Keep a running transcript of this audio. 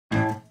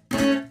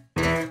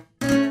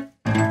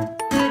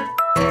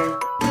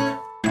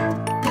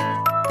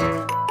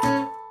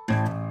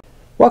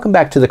Welcome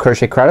back to the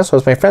Crochet Crowdhouse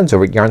with my friends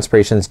over at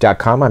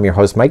Yarnspirations.com. I'm your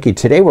host Mikey.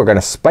 Today we're going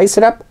to spice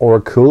it up or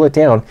cool it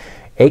down,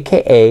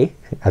 aka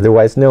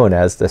otherwise known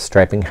as the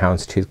striping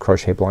houndstooth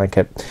crochet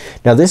blanket.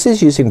 Now this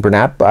is using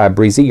Bernat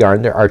Breezy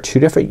yarn. There are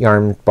two different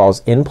yarn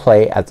balls in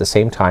play at the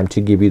same time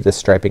to give you the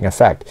striping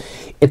effect.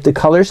 If the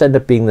colors end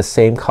up being the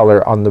same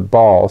color on the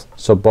balls,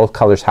 so both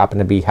colors happen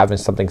to be having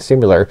something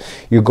similar,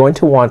 you're going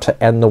to want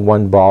to end the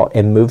one ball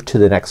and move to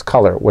the next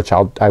color, which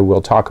I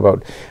will talk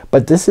about.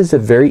 But this is a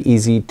very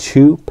easy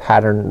two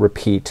pattern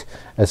repeat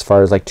as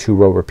far as like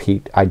 2-row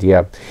repeat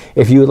idea.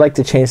 If you would like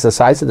to change the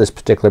size of this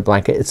particular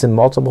blanket, it's in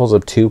multiples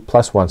of 2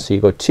 plus 1. So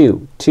you go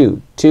 2,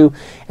 2, 2,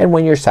 and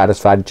when you're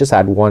satisfied just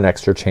add one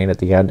extra chain at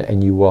the end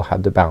and you will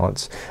have the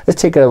balance.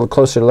 Let's take a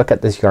closer look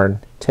at this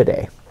yarn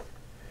today.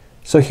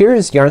 So here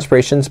is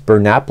Yarnspirations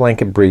Bernat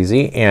Blanket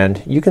Breezy,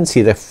 and you can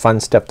see the fun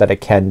stuff that it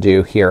can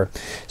do here.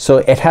 So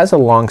it has a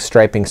long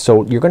striping,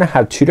 so you're gonna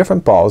have two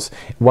different balls.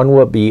 One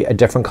will be a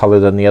different color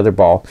than the other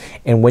ball,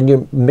 and when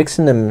you're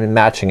mixing them and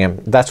matching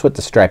them, that's what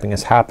the striping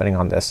is happening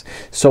on this.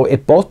 So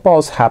if both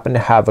balls happen to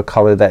have a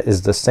color that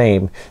is the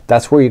same,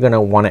 that's where you're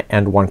gonna want to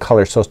end one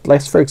color. So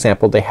let's, for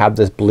example, they have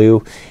this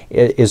blue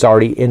is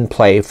already in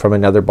play from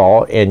another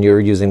ball and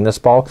you're using this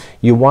ball.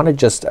 You want to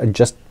just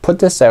put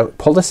this out,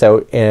 pull this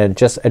out, and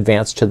just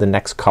advance to the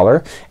next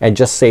color and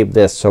just save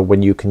this so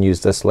when you can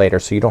use this later.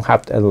 So you don't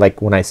have to,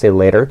 like when I say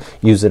later,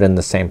 use it in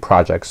the same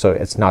project. So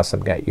it's not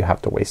something that you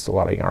have to waste a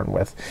lot of yarn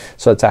with.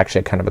 So it's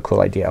actually kind of a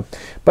cool idea.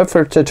 But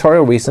for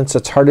tutorial reasons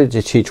it's harder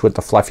to teach with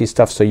the fluffy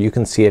stuff, so you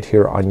can see it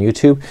here on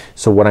YouTube.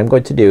 So what I'm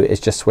going to do is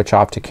just switch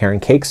off to Karen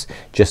Cakes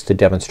just to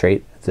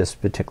demonstrate this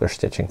particular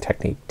stitching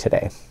technique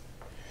today.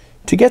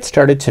 To get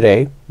started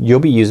today you'll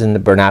be using the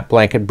Bernat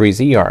Blanket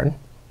Breezy yarn,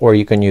 or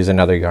you can use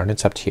another yarn,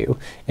 it's up to you,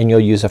 and you'll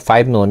use a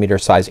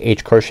 5mm size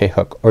H crochet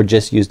hook, or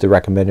just use the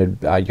recommended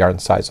yarn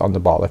size on the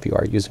ball if you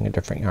are using a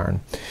different yarn.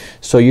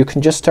 So you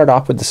can just start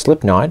off with the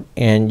slip knot,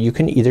 and you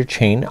can either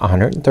chain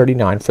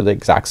 139 for the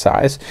exact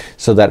size,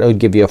 so that will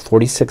give you a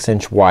 46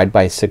 inch wide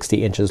by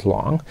 60 inches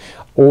long,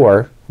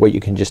 or what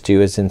you can just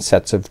do is in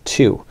sets of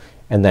 2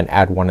 and then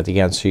add one at the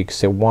end. So you can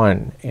say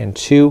 1 and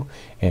 2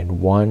 and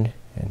 1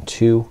 and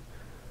 2,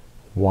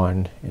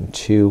 1 and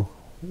 2,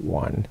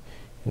 1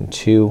 and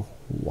 2,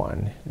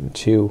 1 and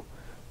 2,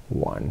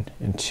 1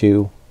 and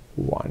 2,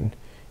 1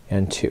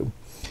 and 2.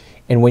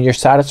 And when you're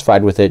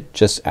satisfied with it,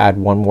 just add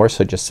one more.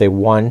 So just say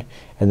 1,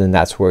 and then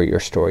that's where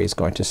your story is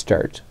going to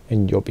start,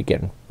 and you'll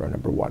begin row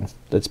number 1.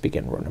 Let's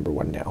begin row number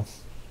 1 now.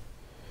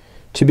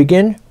 To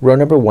begin row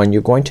number 1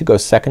 you're going to go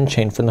second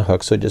chain from the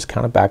hook, so just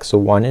count it back. So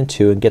 1 and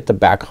 2, and get the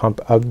back hump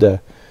of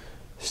the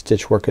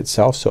stitch work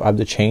itself, so of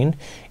the chain,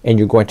 and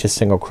you're going to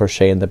single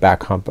crochet in the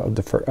back hump of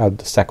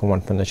the second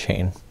one from the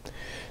chain.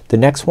 The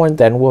next one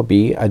then will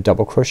be a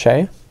double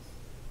crochet,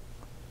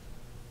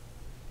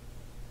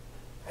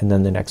 and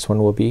then the next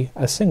one will be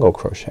a single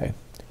crochet,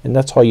 and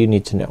that's all you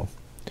need to know.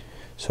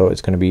 So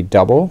it's going to be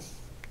double,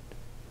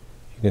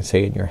 you can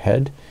say in your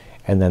head,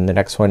 and then the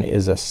next one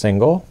is a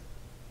single,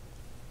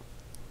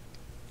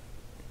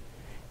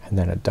 and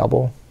then a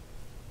double,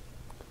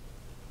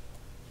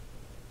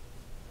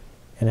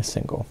 and a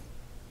single.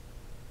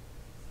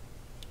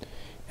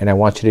 And I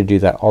want you to do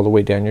that all the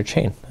way down your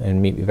chain,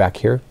 and meet me back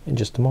here in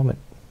just a moment.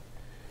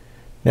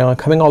 Now I'm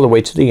coming all the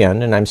way to the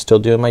end, and I'm still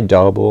doing my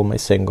double, my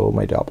single,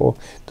 my double.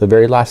 The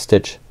very last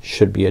stitch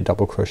should be a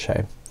double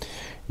crochet.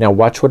 Now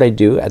watch what I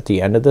do at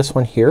the end of this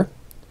one here,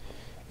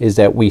 is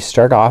that we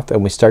start off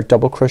and we start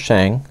double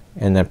crocheting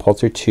and then pull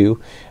through 2,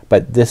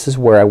 but this is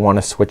where I want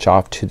to switch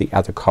off to the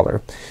other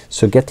color.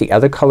 So get the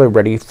other color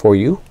ready for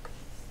you,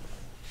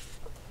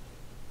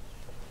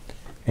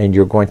 and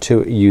you're going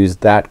to use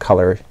that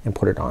color and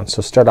put it on.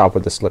 So start off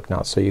with a slip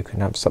knot so you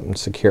can have something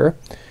secure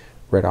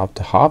right off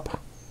the hop.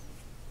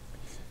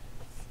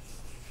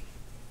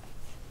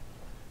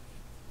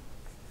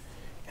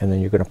 And then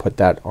you're going to put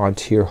that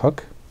onto your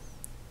hook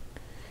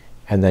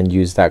and then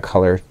use that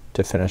color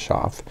to finish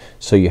off.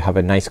 So you have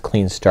a nice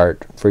clean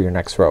start for your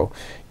next row.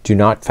 Do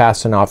not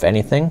fasten off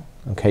anything.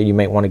 Okay, you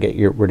might want to get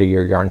rid of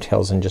your yarn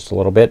tails in just a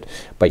little bit,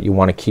 but you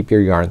want to keep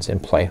your yarns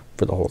in play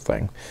for the whole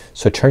thing.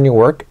 So turn your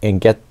work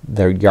and get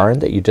the yarn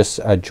that you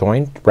just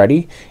joined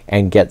ready,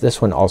 and get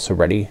this one also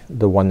ready,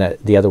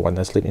 the other one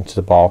that's leading to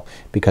the ball,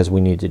 because we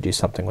need to do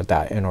something with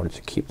that in order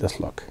to keep this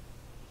look.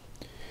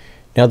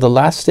 Now the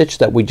last stitch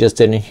that we just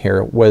did in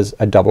here was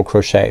a double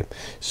crochet.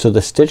 So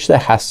the stitch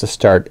that has to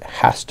start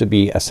has to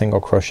be a single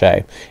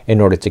crochet in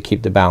order to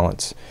keep the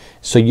balance.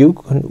 So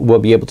you will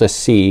be able to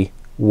see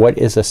what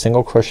is a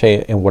single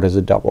crochet and what is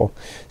a double.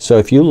 So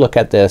if you look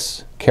at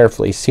this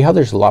carefully, see how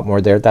there's a lot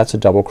more there? That's a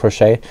double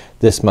crochet.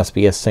 This must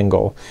be a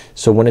single.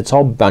 So when it's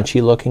all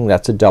bunchy looking,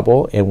 that's a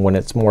double, and when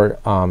it's more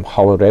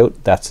hollowed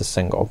out, that's a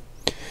single.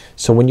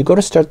 So when you go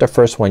to start the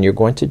first one, you're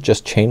going to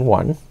just chain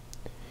 1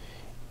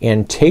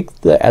 and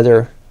take the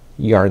other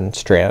yarn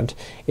strand,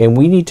 and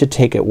we need to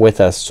take it with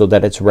us so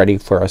that it's ready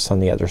for us on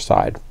the other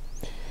side.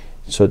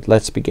 So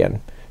let's begin.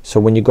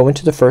 So when you go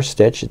into the first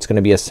stitch, it's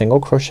gonna be a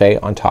single crochet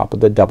on top of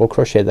the double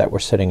crochet that we're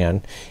sitting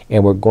in,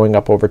 and we're going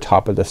up over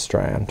top of the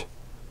strand.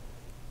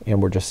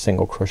 and we're just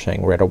single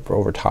crocheting right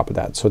over top of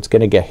that. So it's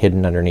gonna get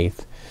hidden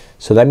underneath.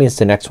 So that means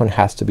the next one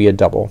has to be a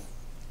double,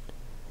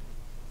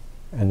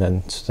 and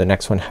then so the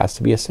next one has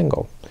to be a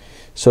single.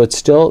 So it's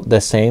still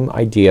the same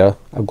idea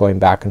of going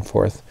back and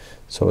forth.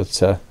 So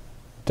it's a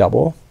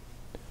double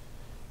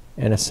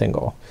and a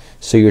single.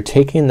 So you're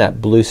taking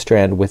that blue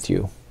strand with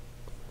you,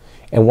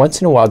 and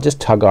once in a while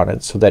just tug on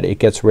it so that it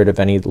gets rid of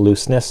any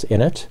looseness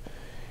in it.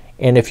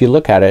 And if you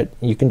look at it,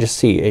 you can just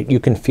see it, you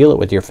can feel it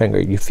with your finger.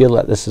 You feel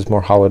that this is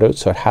more hollowed out,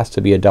 so it has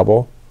to be a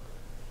double,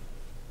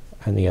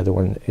 and the other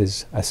one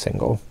is a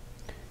single.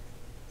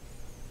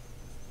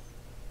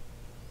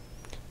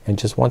 And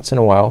just once in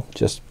a while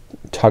just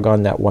tug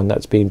on that one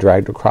that's being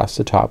dragged across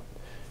the top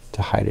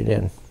to hide it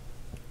in.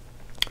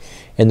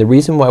 And the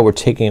reason why we're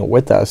taking it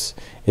with us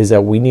is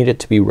that we need it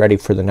to be ready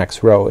for the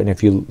next row, and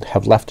if you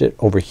have left it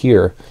over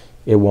here,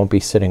 it won't be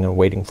sitting and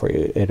waiting for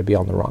you. It'll be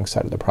on the wrong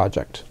side of the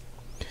project.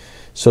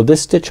 So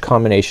this stitch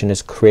combination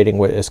is creating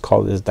what is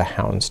called the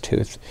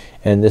houndstooth,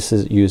 and this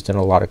is used in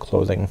a lot of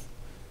clothing,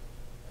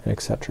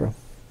 etc.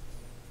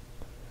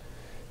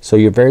 So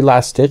your very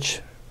last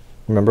stitch,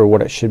 remember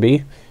what it should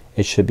be.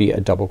 It should be a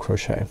double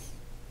crochet.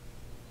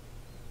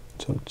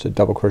 So it's a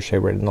double crochet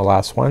right in the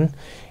last one,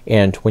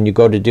 and when you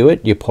go to do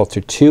it, you pull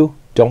through 2,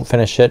 don't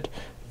finish it,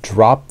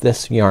 drop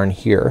this yarn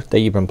here that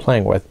you've been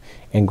playing with,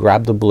 and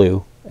grab the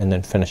blue and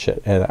then finish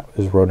it. And that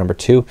was row number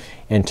 2,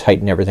 and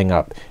tighten everything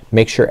up.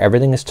 Make sure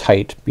everything is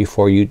tight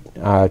before you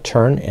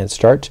turn and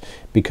start,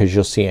 because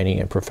you'll see any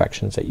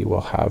imperfections that you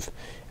will have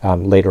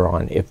later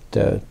on if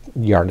the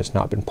yarn has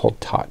not been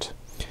pulled taut.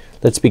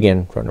 Let's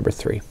begin row number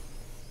 3.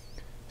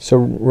 So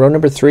row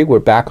number 3, we're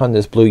back on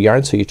this blue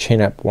yarn, so you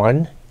chain up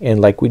 1, and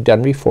like we've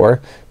done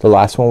before, the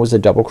last one was a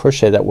double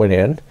crochet that went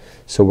in,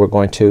 so we're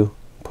going to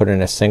put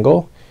in a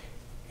single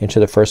into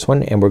the first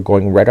one, and we're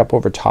going right up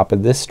over top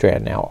of this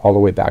strand now all the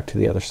way back to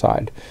the other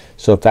side.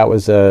 So if that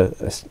was a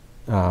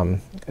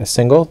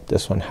single,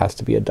 this one has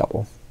to be a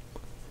double.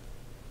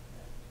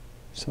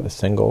 So a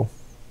single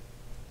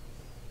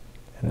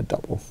and a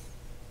double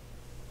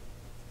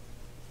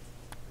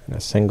and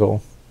a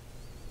single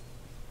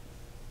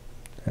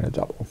and a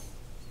double,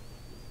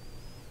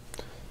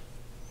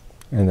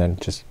 and then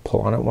just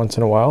pull on it once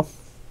in a while.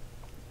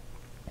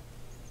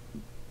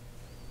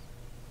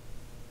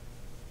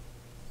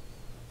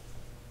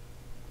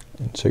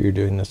 And so you're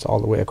doing this all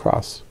the way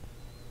across.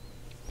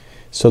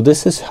 So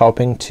this is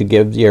helping to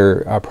give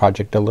your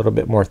project a little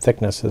bit more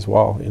thickness as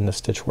well in the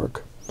stitch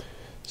work.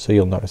 So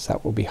you'll notice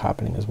that will be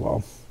happening as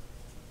well.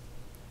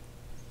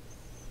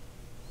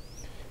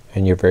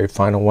 And your very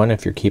final one,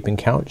 if you're keeping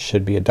count,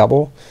 should be a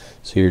double.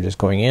 So you're just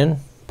going in,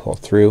 pull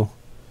through,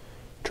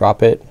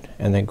 drop it,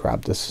 and then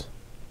grab this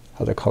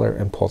other color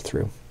and pull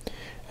through.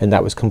 And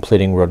that was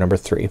completing row number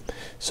 3.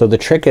 So the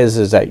trick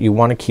is that you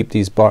want to keep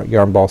these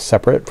yarn balls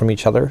separate from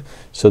each other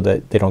so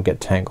that they don't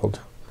get tangled.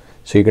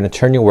 So you're going to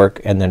turn your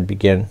work and then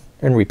begin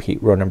and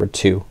repeat row number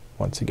 2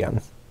 once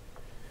again.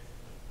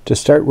 To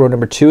start row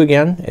number 2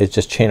 again is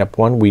just chain up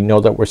 1. We know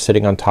that we're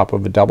sitting on top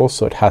of a double,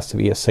 so it has to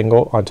be a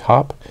single on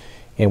top,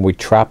 and we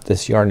trap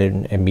this yarn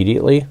in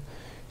immediately.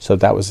 So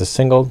that was a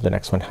single, the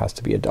next one has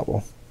to be a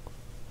double,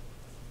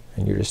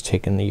 and you're just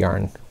taking the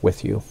yarn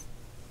with you.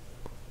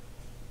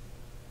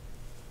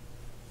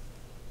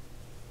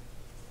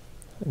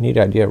 Neat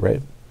idea,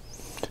 right?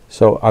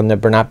 So on the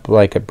Bernat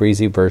Blanket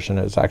Breezy version,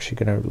 it's actually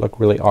gonna look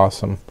really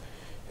awesome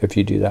if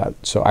you do that.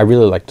 So I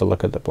really like the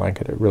look of the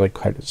blanket. It really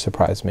quite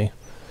surprised me.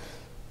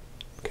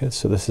 Okay,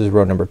 so this is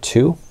row number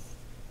 2.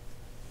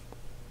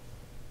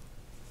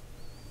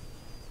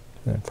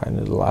 And then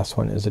finally the last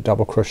one is a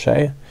double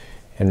crochet,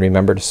 and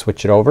remember to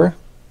switch it over,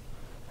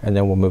 and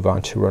then we'll move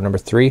on to row number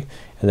 3,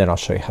 and then I'll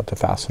show you how to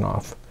fasten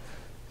off.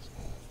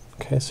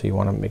 Okay, so you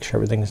want to make sure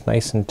everything is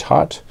nice and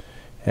taut,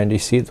 and you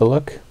see the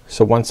look.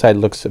 So one side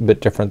looks a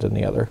bit different than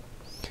the other.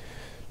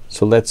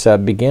 So let's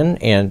begin,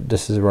 and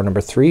this is row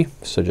number 3.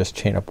 So just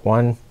chain up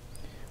 1.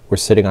 We're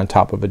sitting on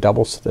top of a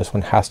double, so this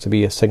one has to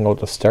be a single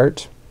to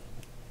start,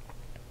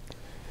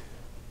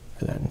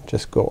 and then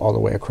just go all the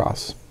way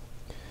across.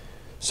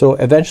 So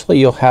eventually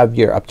you'll have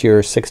your up to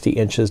your 60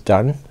 inches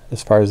done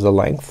as far as the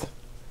length,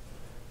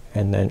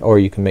 and then or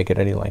you can make it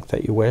any length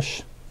that you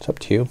wish. It's up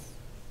to you.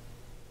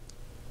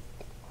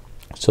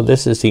 So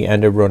this is the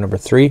end of row number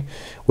 3,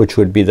 which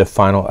would be the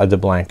final of the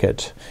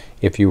blanket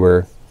if you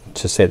were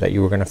to say that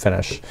you were going to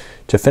finish.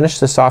 To finish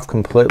this off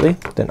completely,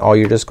 then all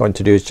you're just going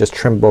to do is just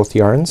trim both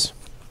yarns.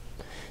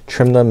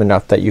 Trim them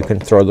enough that you can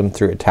throw them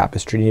through a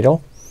tapestry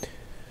needle.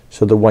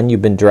 So the one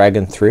you've been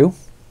dragging through,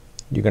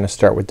 you're going to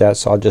start with that.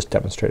 So I'll just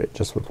demonstrate it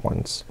just with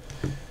ones.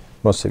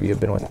 Most of you have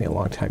been with me a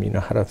long time. You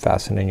know how to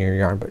fasten in your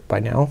yarn by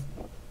now.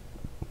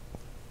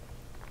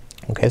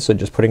 Okay, so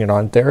just putting it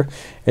on there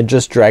and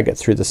just drag it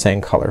through the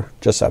same color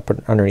just up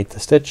underneath the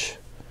stitch.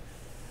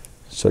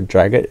 So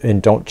drag it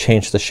and don't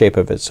change the shape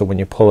of it. So when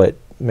you pull it,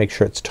 make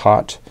sure it's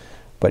taut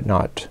but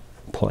not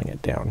pulling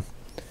it down.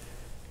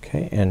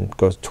 Okay, and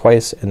goes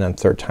twice, and then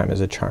third time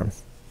is a charm.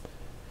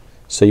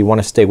 So you want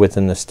to stay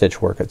within the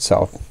stitch work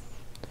itself.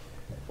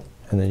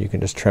 and then you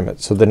can just trim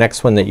it. So the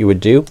next one that you would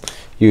do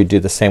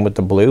the same with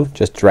the blue.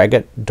 Just drag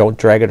it, don't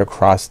drag it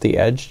across the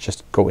edge,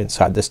 just go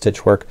inside the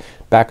stitch work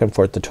back and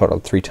forth the total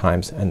of 3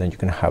 times, and then you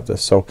can have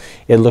this. So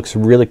it looks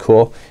really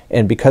cool,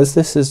 and because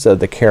this is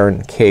the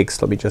Caron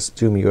Cakes, let me just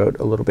zoom you out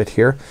a little bit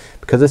here.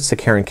 Because it's the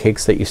Caron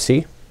Cakes that you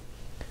see,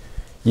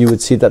 you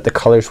would see that the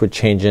colors would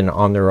change in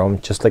on their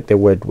own just like they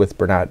would with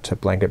Bernat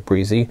Blanket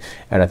Breezy,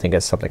 and I think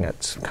it's something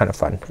that's kind of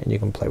fun and you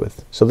can play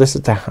with. So this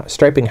is the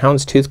Striping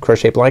Houndstooth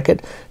Crochet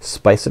Blanket.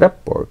 Spice it up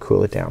or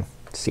cool it down.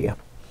 See ya.